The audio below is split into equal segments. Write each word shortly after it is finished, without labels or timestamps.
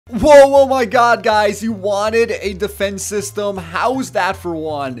Whoa, oh my god, guys, you wanted a defense system? How is that for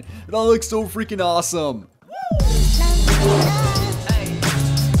one? That looks so freaking awesome.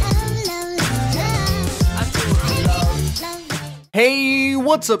 Hey,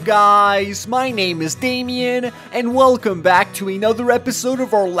 what's up guys? My name is Damien, and welcome back to another episode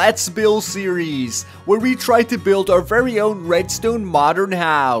of our Let's Build series, where we try to build our very own redstone modern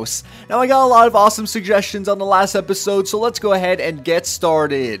house. Now I got a lot of awesome suggestions on the last episode, so let's go ahead and get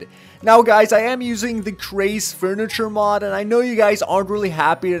started. Now guys, I am using the Craze Furniture mod, and I know you guys aren't really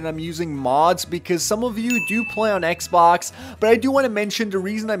happy that I'm using mods because some of you do play on Xbox, but I do want to mention the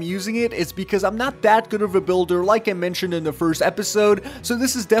reason I'm using it is because I'm not that good of a builder like I mentioned in the first episode, so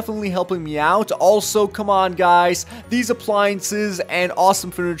this is definitely helping me out. Also, come on guys, these appliances and awesome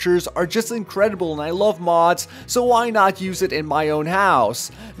furnitures are just incredible and I love mods, so why not use it in my own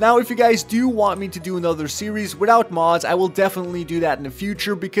house? Now if you guys do want me to do another series without mods, I will definitely do that in the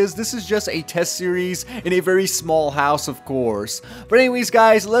future because this is just a test series in a very small house, of course. But anyways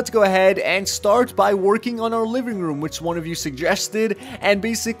guys, let's go ahead and start by working on our living room, which one of you suggested. And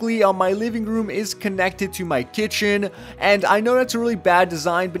basically my living room is connected to my kitchen, and I know that's a really bad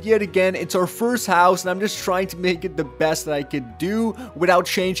design, but yet again it's our first house and I'm just trying to make it the best that I could do without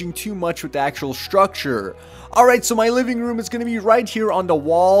changing too much with the actual structure. Alright, so my living room is going to be right here on the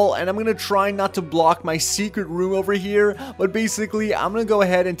wall, and I'm going to try not to block my secret room over here, but basically I'm going to go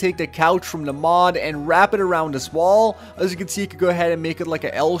ahead and take the couch from the mod and wrap it around this wall. As you can see, you could go ahead and make it like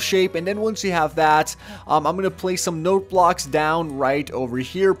an L shape, and then once you have that, I'm going to place some note blocks down right over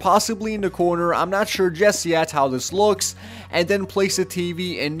here, possibly in the corner. I'm not sure just yet how this looks, and then place a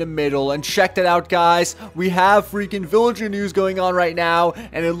TV in the middle. And check that out guys, we have freaking villager news going on right now,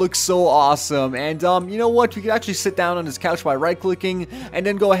 and it looks so awesome. And you know what, we could actually sit down on this couch by right clicking and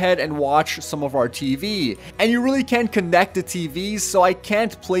then go ahead and watch some of our TV. And you really can't connect the TVs, so I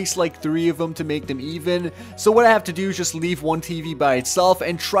can't place like 3 of them to make them even. So what I have to do is just leave one TV by itself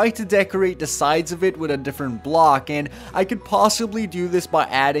and try to decorate the sides of it with a different block. And I could possibly do this by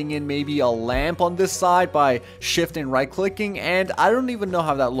adding in maybe a lamp on this side by shift and right clicking, and I don't even know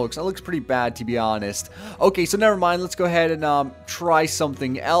how that looks. That looks pretty bad, to be honest. Okay, so never mind, let's go ahead and try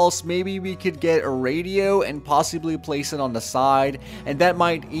something else. Maybe we could get a radio and possibly place it on the side, and that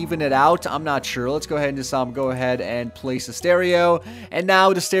might even it out. I'm not sure. Let's go ahead and just go ahead and place a stereo. And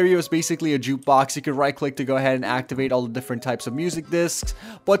now the stereo is basically a jukebox. You could right click to go ahead and activate all the different types of music discs.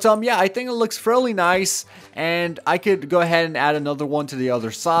 But yeah, I think it looks fairly nice, and I could go ahead and add another one to the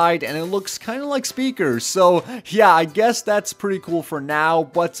other side, and it looks kind of like speakers. So yeah, I guess that's pretty cool for now.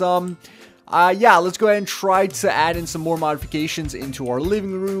 But yeah, let's go ahead and try to add in some more modifications into our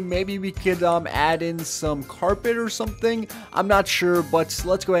living room. Maybe we could add in some carpet or something. I'm not sure, but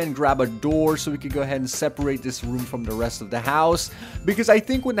let's go ahead and grab a door so we could go ahead and separate this room from the rest of the house. Because I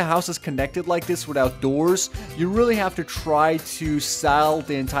think when the house is connected like this without doors, you really have to try to style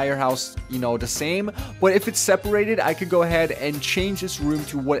the entire house, you know, the same. But if it's separated, I could go ahead and change this room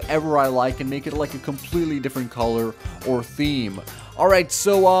to whatever I like and make it like a completely different color or theme. Alright,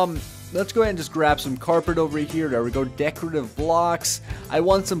 so let's go ahead and just grab some carpet over here. There we go, decorative blocks. I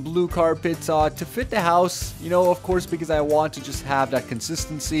want some blue carpet to fit the house, you know, of course, because I want to just have that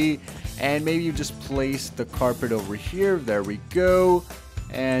consistency. And maybe you just place the carpet over here. There we go.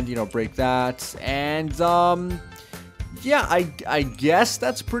 And, you know, break that. And, yeah, I guess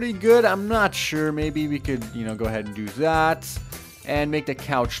that's pretty good. I'm not sure. Maybe we could, you know, go ahead and do that. And make the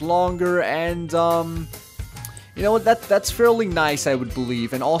couch longer. And, you know what, that's fairly nice, I would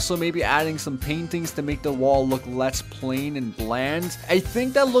believe. And also maybe adding some paintings to make the wall look less plain and bland. I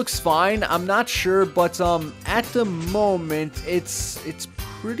think that looks fine. I'm not sure, but at the moment it's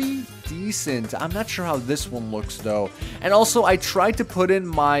pretty decent. I'm not sure how this one looks though. And also I tried to put in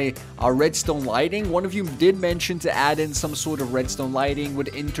my redstone lighting. One of you did mention to add in some sort of redstone lighting with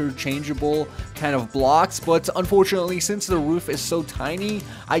interchangeable kind of blocks, but unfortunately since the roof is so tiny,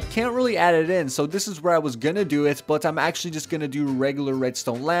 I can't really add it in. So this is where I was gonna do it, but I'm actually just gonna do regular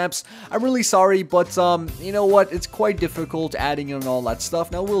redstone lamps. I'm really sorry, but you know what, it's quite difficult adding in all that stuff.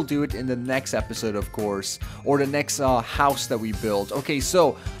 Now we'll do it in the next episode, of course, or the next house that we build. Okay,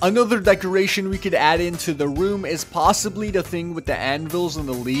 so another decoration we could add into the room is possibly the thing with the anvils and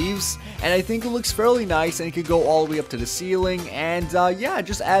the leaves, and I think it looks fairly nice, and it could go all the way up to the ceiling. And yeah, it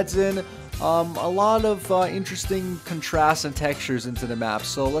just adds in a lot of interesting contrasts and textures into the map.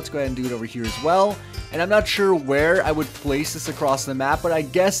 So let's go ahead and do it over here as well. And I'm not sure where I would place this across the map, but I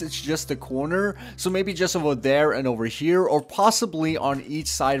guess it's just the corner. So maybe just over there and over here, or possibly on each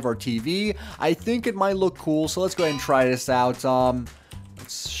side of our TV. I think it might look cool, so let's go ahead and try this out.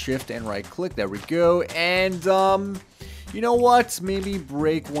 Let's shift and right click, there we go. And You know what? Maybe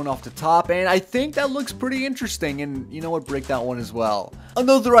break one off the top, and I think that looks pretty interesting, and you know what? Break that one as well.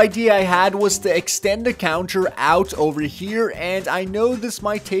 Another idea I had was to extend the counter out over here, and I know this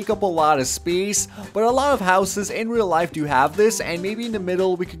might take up a lot of space, but a lot of houses in real life do have this, and maybe in the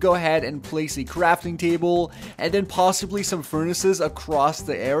middle we could go ahead and place a crafting table, and then possibly some furnaces across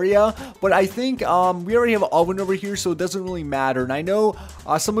the area. But I think we already have an oven over here, so it doesn't really matter. And I know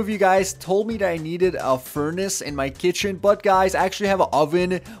some of you guys told me that I needed a furnace in my kitchen, but guys, I actually have an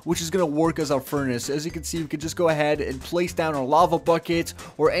oven which is going to work as our furnace. As you can see, we could just go ahead and place down our lava bucket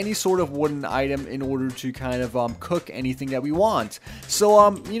or any sort of wooden item in order to kind of cook anything that we want.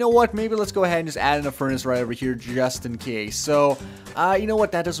 So you know what, maybe let's go ahead and just add in a furnace right over here just in case. So you know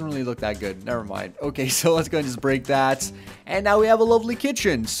what, that doesn't really look that good, never mind. Okay, so let's go ahead and just break that, and now we have a lovely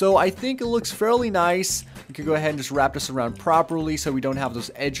kitchen. So I think it looks fairly nice. We could go ahead and just wrap this around properly so we don't have those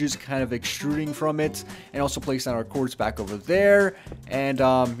edges kind of extruding from it, and also place down our quartz back over there, and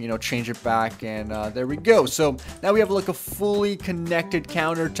you know, change it back, and there we go. So now we have like a fully connected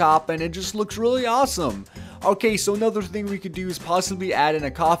countertop, and it just looks really awesome. Okay, so another thing we could do is possibly add in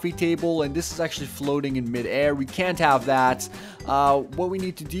a coffee table, and this is actually floating in midair. We can't have that. What we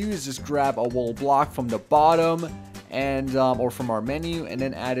need to do is just grab a wall block from the bottom, and or from our menu, and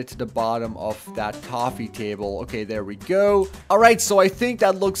then add it to the bottom of that coffee table. Okay, there we go. All right, so I think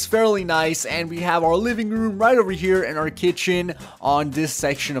that looks fairly nice, and we have our living room right over here and our kitchen on this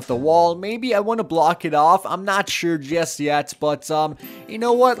section of the wall. Maybe I want to block it off. I'm not sure just yet, but you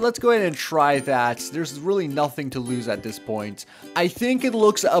know what? Let's go ahead and try that. There's really nothing to lose at this point. I think it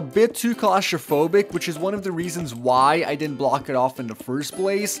looks a bit too claustrophobic, which is one of the reasons why I didn't block it off in the first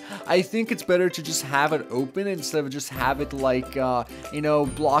place. I think it's better to just have it open instead of just have it like you know,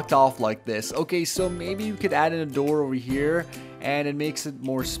 blocked off like this. Okay, so maybe you could add in a door over here, and it makes it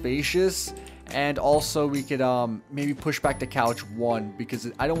more spacious. And also we could maybe push back the couch one,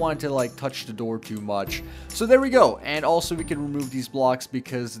 because I don't want it to like touch the door too much. So there we go. And also we can remove these blocks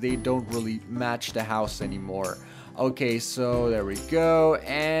because they don't really match the house anymore. Okay, so there we go.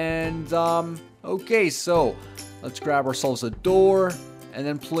 And okay, so let's grab ourselves a door, and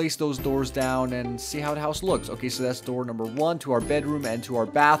then place those doors down and see how the house looks. Okay, so that's door number 1 to our bedroom and to our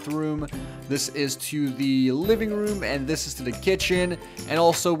bathroom. This is to the living room, and this is to the kitchen. And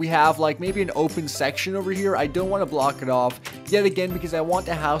also we have like maybe an open section over here. I don't want to block it off yet again because I want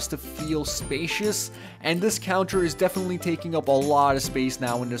the house to feel spacious. And this counter is definitely taking up a lot of space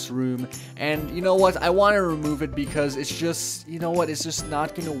now in this room. And you know what? I want to remove it because it's just, you know what? It's just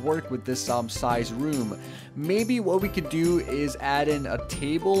not going to work with this size room. Maybe what we could do is add in a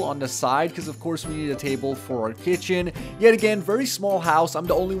table on the side, because of course we need a table for our kitchen. Yet again, very small house. I'm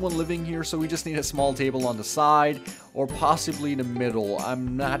the only one living here, so we just need a small table on the side, or possibly in the middle.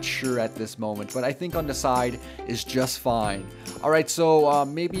 I'm not sure at this moment, but I think on the side is just fine. Alright, so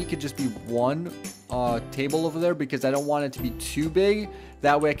maybe it could just be one table over there, because I don't want it to be too big.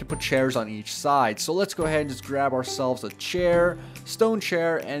 That way I can put chairs on each side. So let's go ahead and just grab ourselves a chair, stone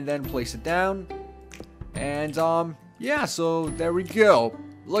chair, and then place it down. And yeah, so there we go.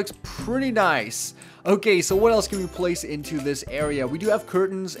 Looks pretty nice. Okay, so what else can we place into this area? We do have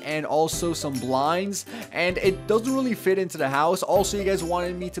curtains and also some blinds, and it doesn't really fit into the house. Also, you guys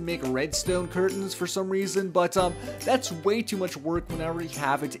wanted me to make redstone curtains for some reason, but that's way too much work when I already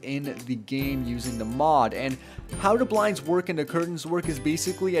have it in the game using the mod. And how the blinds work and the curtains work is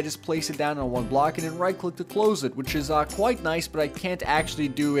basically I just place it down on one block and then right click to close it, which is quite nice, but I can't actually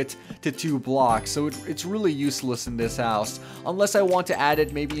do it to 2 blocks, so it's really useless in this house unless I want to add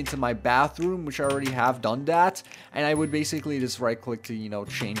it maybe into my bathroom, which I already have done that, and I would basically just right click to, you know,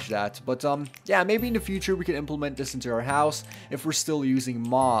 change that. But yeah, maybe in the future we can implement this into our house if we're still using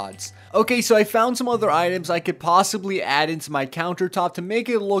mods. Okay, so I found some other items I could possibly add into my countertop to make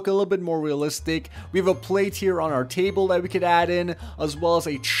it look a little bit more realistic. We have a plate here on our table that we could add in, as well as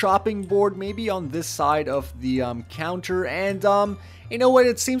a chopping board maybe on this side of the counter. And you know what,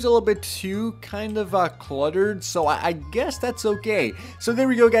 it seems a little bit too kind of cluttered, so I guess that's okay. So there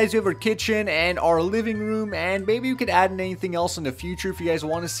we go, guys. We have our kitchen and our living room, and maybe you could add in anything else in the future if you guys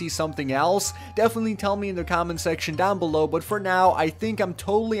want to see something else. Definitely tell me in the comment section down below, but for now, I think I'm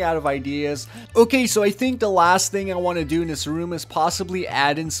totally out of ideas. Okay, so I think the last thing I want to do in this room is possibly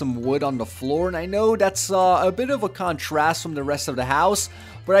add in some wood on the floor, and I know that's a bit of a contrast from the rest of the house,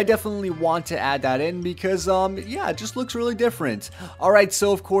 but I definitely want to add that in because, yeah, it just looks really different. Alright,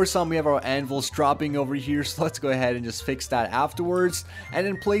 so of course, we have our anvils dropping over here, so let's go ahead and just fix that afterwards. And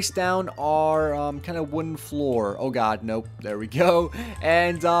then place down our, kind of wooden floor. Oh god, nope, there we go.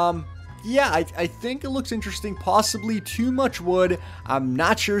 And, yeah, I think it looks interesting. Possibly too much wood. I'm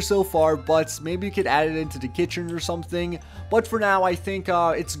not sure so far, but maybe you could add it into the kitchen or something. But for now, I think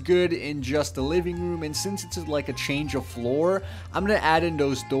it's good in just the living room. And since it's like a change of floor, I'm going to add in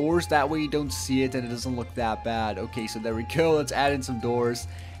those doors. That way you don't see it and it doesn't look that bad. Okay, so there we go. Let's add in some doors.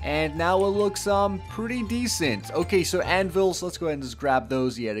 And now it looks pretty decent. Okay, so anvils, let's go ahead and just grab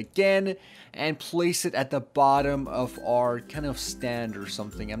those yet again and place it at the bottom of our kind of stand or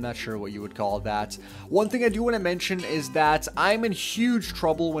something. I'm not sure what you would call that. One thing I do want to mention is that I'm in huge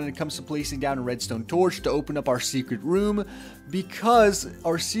trouble when it comes to placing down a redstone torch to open up our secret room, because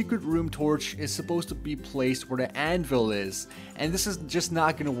our secret room torch is supposed to be placed where the anvil is, and this is just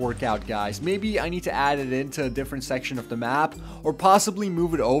not going to work out, guys. Maybe I need to add it into a different section of the map, or possibly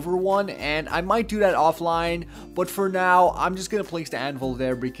move it over one, and I might do that offline, but for now I'm just going to place the anvil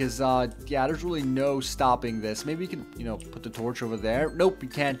there because yeah, there's really no stopping this. Maybe you can, you know, put the torch over there. Nope, you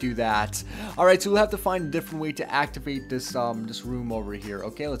can't do that. Alright, so we'll have to find a different way to activate this this room over here.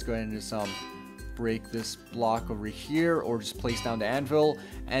 Okay, let's go ahead and just break this block over here, or just place down the anvil,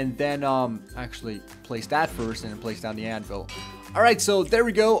 and then actually place that first and then place down the anvil. Alright, so there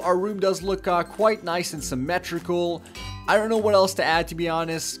we go. Our room does look quite nice and symmetrical. I don't know what else to add, to be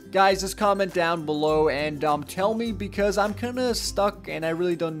honest. Guys, just comment down below and tell me, because I'm kind of stuck and I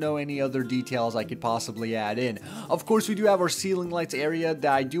really don't know any other details I could possibly add in. Of course, we do have our ceiling lights area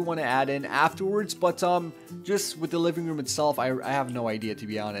that I do want to add in afterwards, but just with the living room itself, I have no idea, to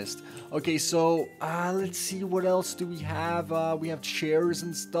be honest. Okay, so let's see, what else do we have? We have chairs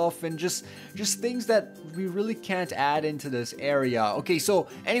and stuff, and just things that we really can't add into this area. Okay, so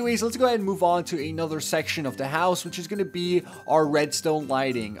anyways, let's go ahead and move on to another section of the house, which is going to be our redstone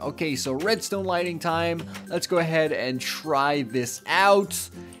lighting. Okay, so redstone lighting time. Let's go ahead and try this out.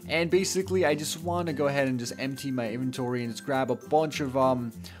 And basically, I just want to go ahead and just empty my inventory and just grab a bunch of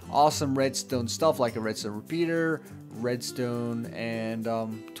awesome redstone stuff, like a redstone repeater, redstone and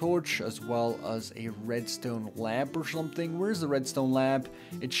torch, as well as a redstone lamp or something. Where's the redstone lamp?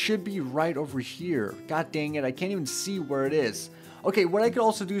 It should be right over here. God dang it, I can't even see where it is. Okay, what I could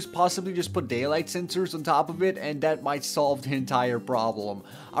also do is possibly just put daylight sensors on top of it, and that might solve the entire problem.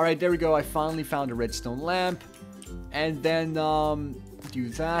 Alright, there we go. I finally found a redstone lamp. And then do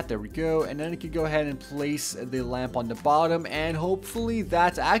that. There we go. And then I could go ahead and place the lamp on the bottom, and hopefully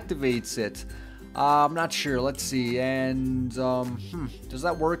that activates it. I'm not sure. Let's see. And does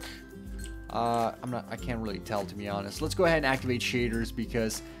that work? I can't really tell, to be honest. Let's go ahead and activate shaders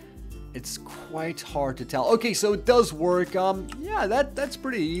because it's quite hard to tell. Okay, so it does work. Yeah, that's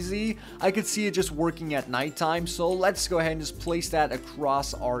pretty easy. I could see it just working at nighttime. So let's go ahead and just place that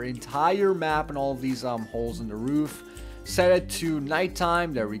across our entire map and all of these holes in the roof. Set it to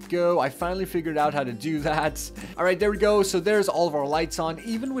nighttime. There we go. I finally figured out how to do that. All right, there we go. So there's all of our lights on.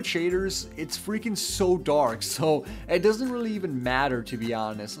 Even with shaders, it's freaking so dark. So it doesn't really even matter, to be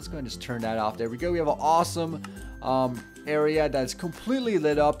honest. Let's go ahead and just turn that off. There we go. We have an awesome area that's completely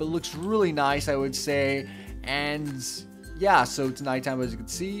lit up. It looks really nice, I would say. And yeah, so it's nighttime, as you can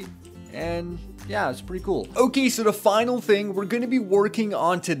see. And yeah, it's pretty cool. Okay, so the final thing we're going to be working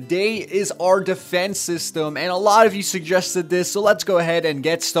on today is our defense system, and a lot of you suggested this, so let's go ahead and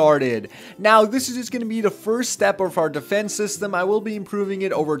get started. Now, this is just going to be the first step of our defense system. I will be improving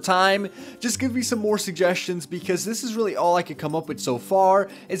it over time. Just give me some more suggestions, because this is really all I could come up with so far.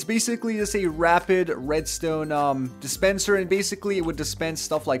 It's basically just a rapid redstone dispenser, and basically it would dispense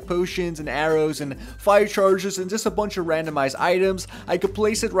stuff like potions and arrows and fire charges and just a bunch of randomized items. I could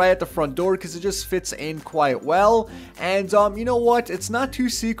place it right at the front door because it just fits in quite well. And you know what, it's not too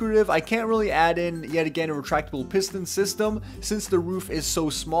secretive. I can't really add in yet again a retractable piston system since the roof is so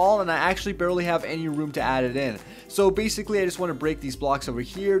small, and I actually barely have any room to add it in. So basically I just want to break these blocks over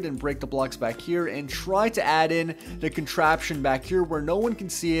here, then break the blocks back here, and try to add in the contraption back here where no one can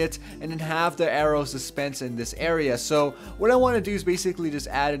see it, and then have the arrows dispense in this area. So what I want to do is basically just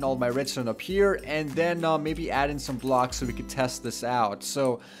add in all my redstone up here, and then maybe add in some blocks so we can test this out.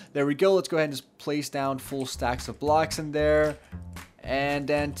 So there we go. Let's go ahead and just place down full stacks of blocks in there, and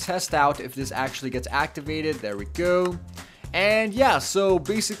then test out if this actually gets activated. There we go. And yeah, so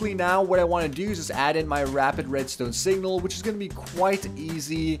basically now what I want to do is just add in my rapid redstone signal, which is going to be quite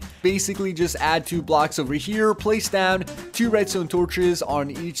easy. Basically just add 2 blocks over here, place down 2 redstone torches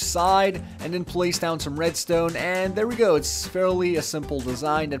on each side, and then place down some redstone, and there we go. It's fairly a simple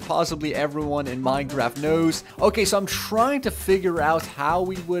design that possibly everyone in Minecraft knows. Okay, so I'm trying to figure out how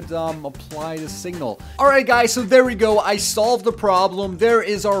we would apply the signal. Alright guys, so there we go. I solved the problem. There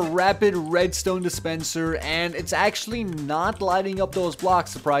is our rapid redstone dispenser, and it's actually not lighting up those blocks,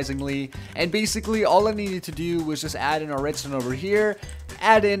 surprisingly. And basically all I needed to do was just add in our redstone over here,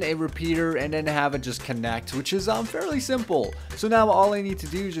 add in a repeater and then have it just connect, which is fairly simple. So now all I need to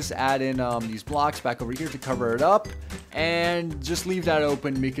do is just add in these blocks back over here to cover it up, and just leave that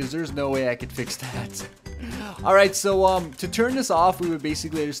open because there's no way I could fix that. Alright, so to turn this off, we would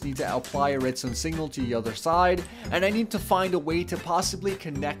basically just need to apply a redstone signal to the other side, and I need to find a way to possibly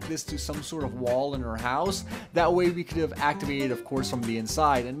connect this to some sort of wall in our house. That way we could have activated, of course, from the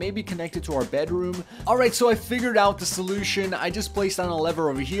inside, and maybe connect it to our bedroom. Alright, so I figured out the solution. I just placed on a lever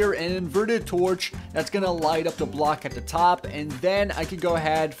over here an inverted torch that's gonna light up the block at the top, and then I could go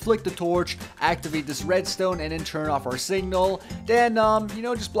ahead, flick the torch, activate this redstone, and then turn off our signal. Then, you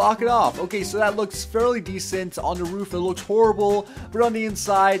know, just block it off. Okay, so that looks fairly decent. On the roof it looks horrible, but on the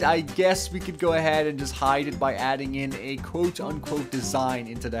inside I guess we could go ahead and just hide it by adding in a quote-unquote design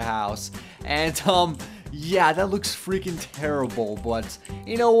into the house. And yeah, that looks freaking terrible, but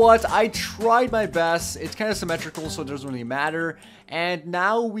you know what, I tried my best. It's kind of symmetrical, so it doesn't really matter. And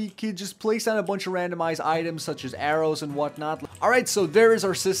now we could just place down a bunch of randomized items such as arrows and whatnot. Alright, so there is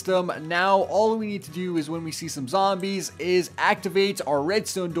our system. Now all we need to do is when we see some zombies is activate our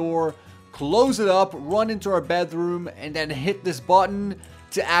redstone door, close it up, run into our bedroom, and then hit this button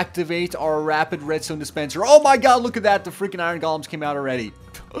to activate our rapid redstone dispenser. Oh my god, look at that, the freaking iron golems came out already.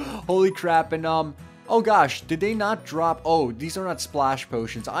 Holy crap. And oh gosh, did they not drop? Oh, these are not splash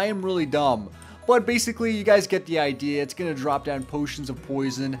potions. I am really dumb. But basically, you guys get the idea. It's gonna drop down potions of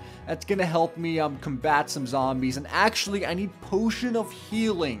poison. That's gonna help me combat some zombies. And actually, I need potion of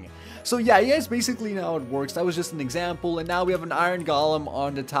healing. So yeah, you guys basically know how it works. That was just an example, and now we have an iron golem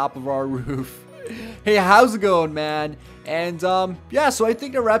on the top of our roof. Hey, how's it going, man? And yeah, so I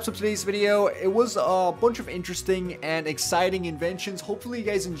think that wraps up today's video. It was a bunch of interesting and exciting inventions. Hopefully you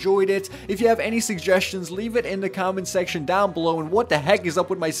guys enjoyed it. If you have any suggestions, leave it in the comment section down below. And what the heck is up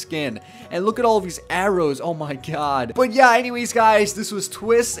with my skin? And look at all of these arrows. Oh my god. But yeah, anyways guys, this was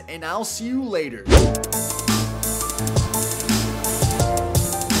Twiistz, and I'll see you later.